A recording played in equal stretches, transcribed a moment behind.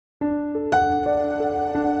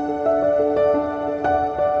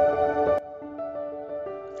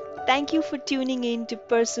Thank you for tuning in to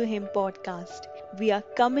Pursue Him podcast. We are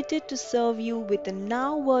committed to serve you with the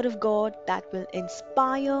now word of God that will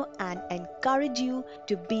inspire and encourage you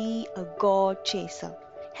to be a God chaser.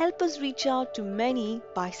 Help us reach out to many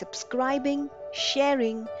by subscribing,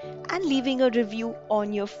 sharing, and leaving a review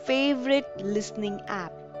on your favorite listening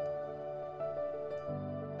app.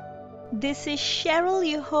 This is Cheryl,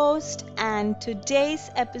 your host, and today's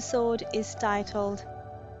episode is titled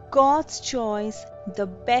God's Choice, the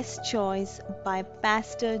Best Choice by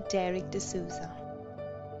Pastor Derek D'Souza.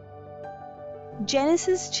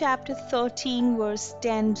 Genesis chapter 13 verse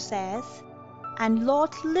 10 says, And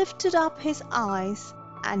Lot lifted up his eyes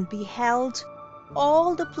and beheld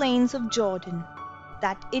all the plains of Jordan,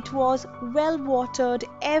 that it was well watered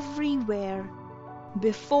everywhere,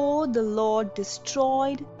 before the Lord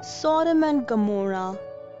destroyed Sodom and Gomorrah,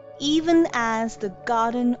 even as the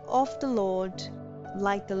garden of the Lord,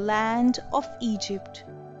 like the land of Egypt,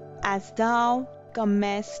 as thou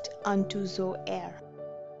comest unto Zoar.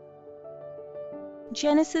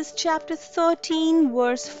 Genesis chapter 13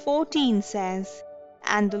 verse 14 says,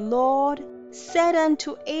 And the Lord said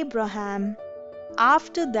unto Abraham,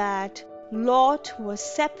 after that Lot was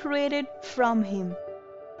separated from him,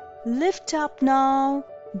 Lift up now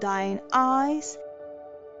thine eyes,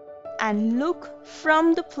 and look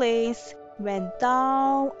from the place where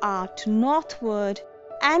thou art northward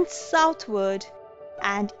and southward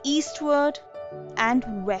and eastward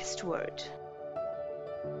and westward.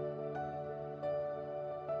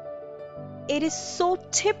 It is so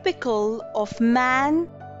typical of man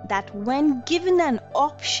that when given an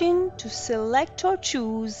option to select or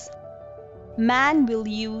choose, man will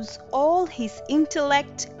use all his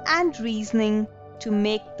intellect and reasoning to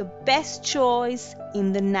make the best choice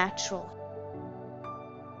in the natural.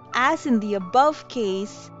 As in the above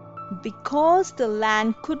case, because the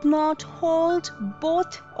land could not hold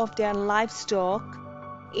both of their livestock,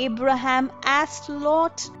 Abraham asked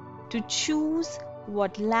Lot to choose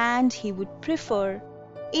what land he would prefer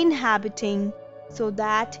inhabiting so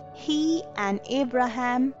that he and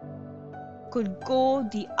Abraham could go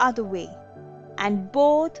the other way and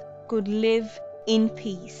both could live in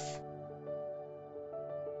peace.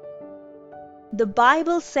 The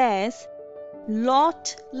Bible says,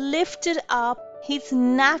 Lot lifted up his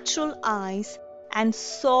natural eyes and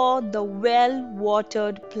saw the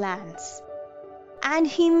well-watered plants, and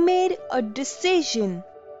he made a decision.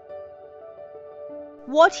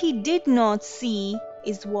 What he did not see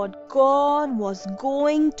is what God was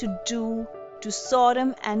going to do to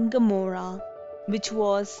Sodom and Gomorrah, which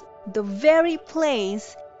was the very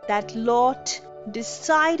place that Lot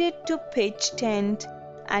decided to pitch tent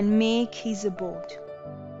and make his abode.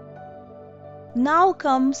 Now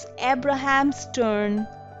comes Abraham's turn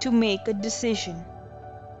to make a decision.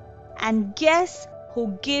 And guess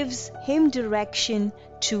who gives him direction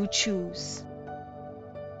to choose?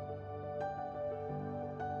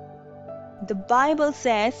 The Bible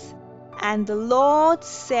says, And the Lord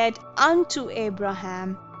said unto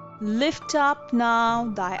Abraham, Lift up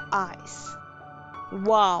now thy eyes.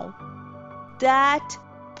 Wow, that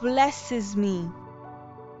blesses me.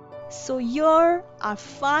 So here are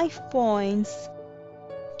 5 points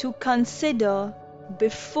to consider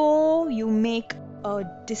before you make a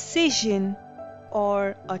decision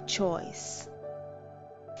or a choice.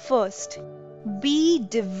 First, be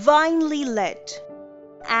divinely led.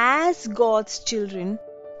 As God's children,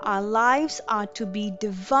 our lives are to be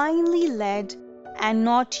divinely led and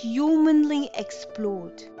not humanly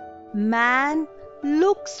explored. Man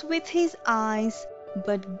looks with his eyes,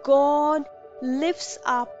 but God lifts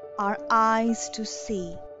up our eyes to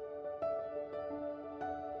see.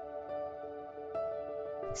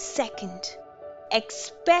 Second,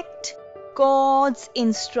 expect God's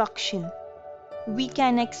instruction. We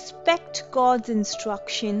can expect God's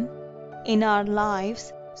instruction in our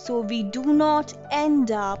lives so we do not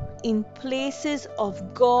end up in places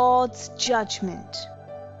of God's judgment.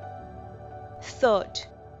 Third,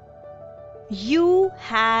 you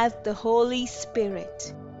have the Holy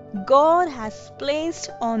Spirit. God has placed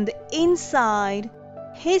on the inside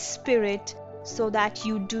His Spirit so that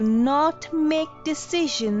you do not make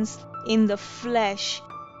decisions in the flesh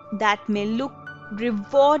that may look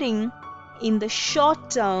rewarding in the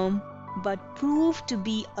short term but prove to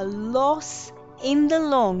be a loss in the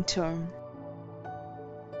long term.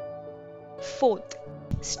 Fourth,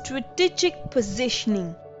 strategic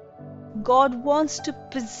positioning. God wants to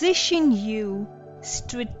position you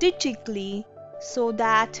strategically so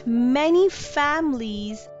that many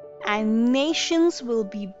families and nations will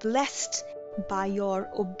be blessed by your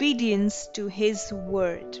obedience to His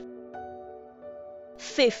word.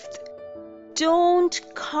 Fifth,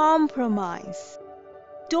 Don't compromise.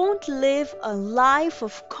 Don't live a life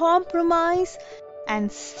of compromise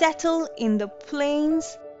and settle in the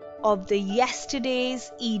plains of the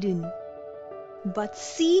yesterday's Eden, but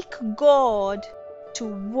seek God to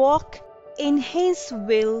walk in His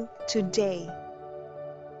will today.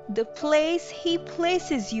 The place He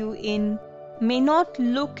places you in may not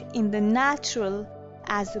look in the natural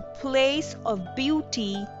as a place of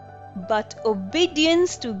beauty, but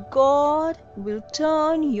obedience to God will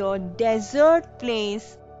turn your desert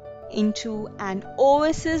place into an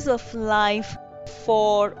oasis of life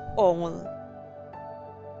for all.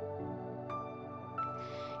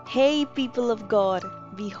 Hey, people of God,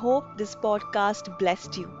 we hope this podcast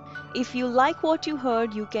blessed you. If you like what you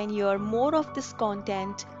heard, you can hear more of this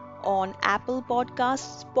content on Apple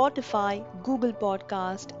Podcasts, Spotify, Google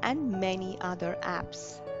Podcast, and many other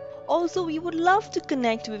apps. Also, we would love to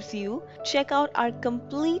connect with you. Check out our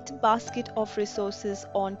complete basket of resources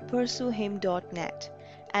on pursuehim.net.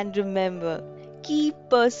 And remember, keep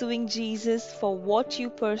pursuing Jesus, for what you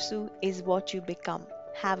pursue is what you become.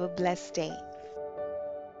 Have a blessed day.